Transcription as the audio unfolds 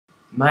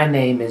My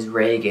name is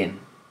Raegan,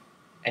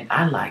 and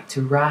I like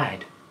to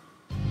ride.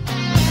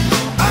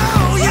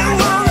 All you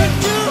wanna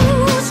do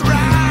is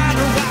ride,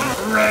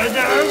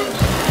 Raegan.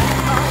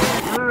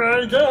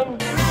 Raegan.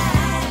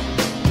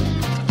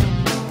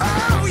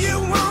 All you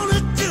wanna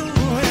do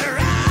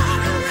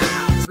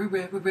is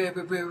ride.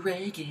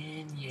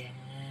 Raegan, yeah.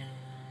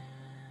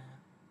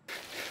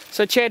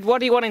 So Chad,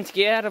 what are you wanting to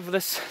get out of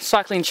this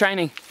cycling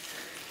training?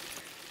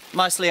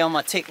 Mostly on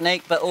my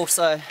technique, but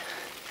also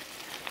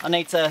I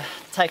need to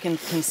take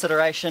into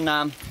consideration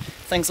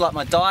things like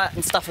my diet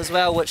and stuff as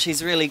well, which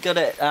he's really good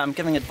at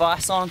giving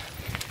advice on,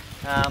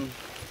 and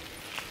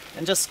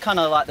just kind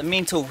of like the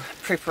mental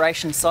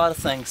preparation side of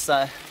things.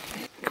 So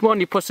Come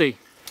on, you pussy.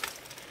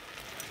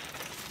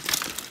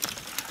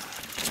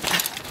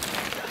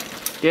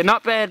 Yeah,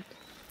 not bad.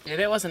 Yeah,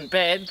 that wasn't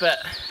bad, but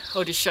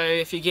I'll just show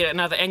you if you get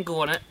another angle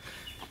on it,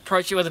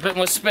 approach it with a bit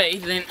more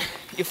speed, then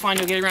you'll find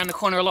you'll get around the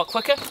corner a lot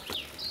quicker.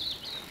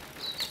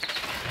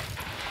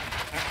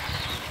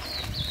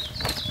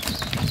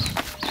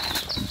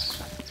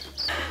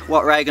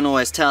 what Raegan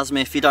always tells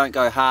me, if you don't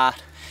go hard,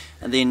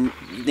 and then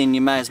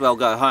you may as well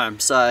go home.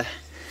 So,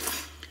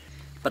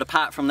 but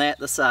apart from that,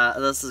 this is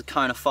a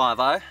Kona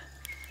 5.0.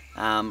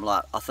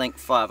 Like I think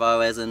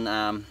 5.0 as in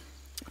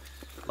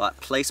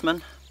like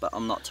policeman, but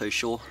I'm not too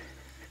sure.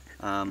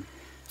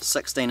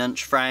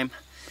 16-inch frame,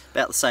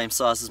 about the same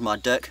size as my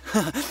dick.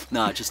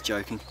 No, just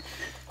joking.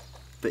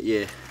 But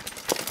yeah.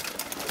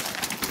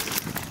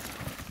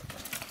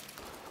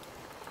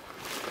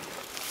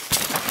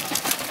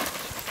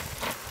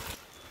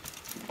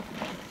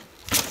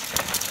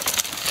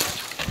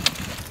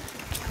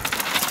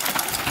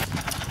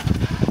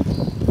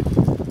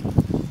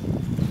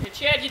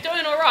 Chad, you're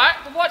doing alright,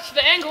 but watch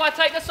the angle I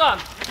take this on.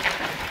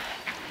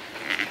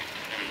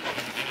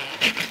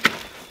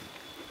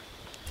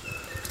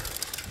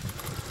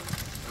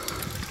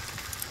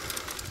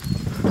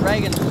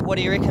 Raegan, what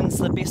do you reckon's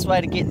the best way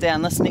to get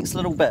down this next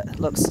little bit?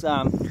 Looks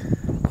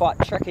quite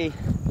tricky.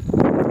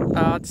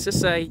 I'd just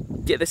say,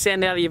 get the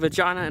sand out of your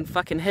vagina and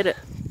fucking hit it.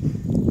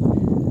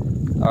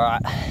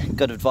 Alright,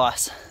 good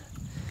advice.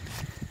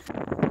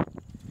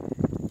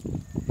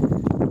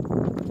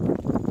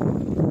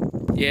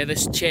 Yeah,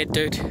 this Chad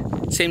dude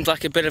seems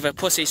like a bit of a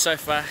pussy so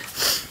far.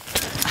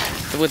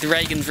 But with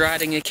Raegan's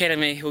riding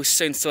academy, we'll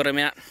soon sort him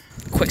out.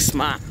 Quick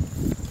smart.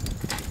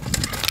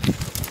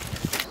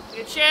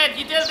 Yeah, Chad,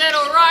 you did that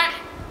alright.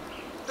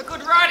 The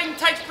good riding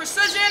takes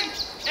precision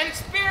and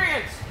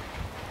experience.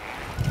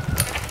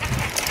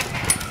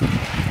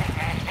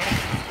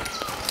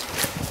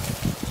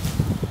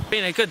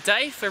 Been a good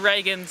day for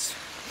Raegan's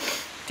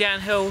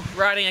downhill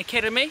riding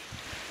academy.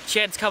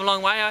 Chad's come a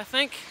long way, I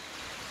think.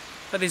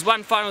 But there's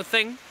one final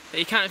thing that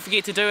you can't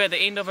forget to do at the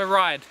end of a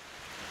ride,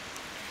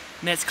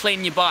 and that's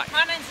clean your bike.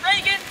 My name's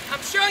Raegan,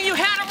 I'm showing you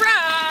how to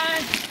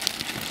ride!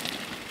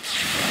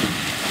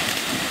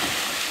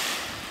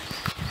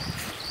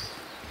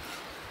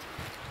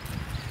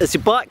 Is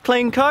your bike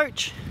clean,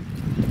 coach?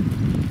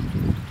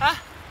 Huh?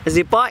 Is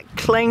your bike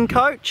clean,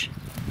 coach?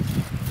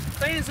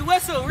 Clean as a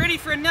whistle, ready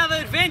for another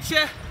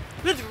adventure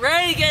with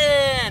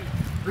Raegan!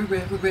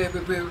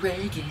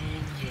 Raegan,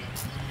 yeah.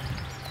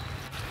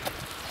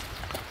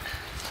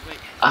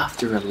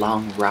 After a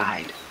long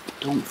ride,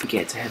 don't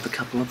forget to have a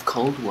couple of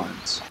cold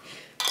ones.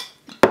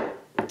 Do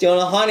you want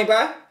a honey,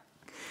 bro?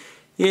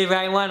 Yeah,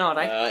 Ray, why not,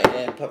 eh?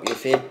 Yeah, pop your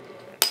feed.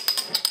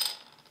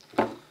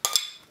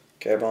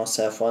 Grab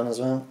myself one as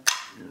well.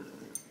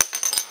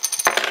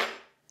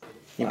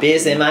 Your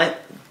beers there, mate.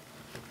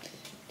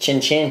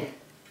 Chin chin.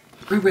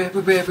 Raegan,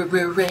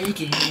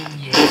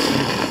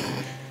 yeah.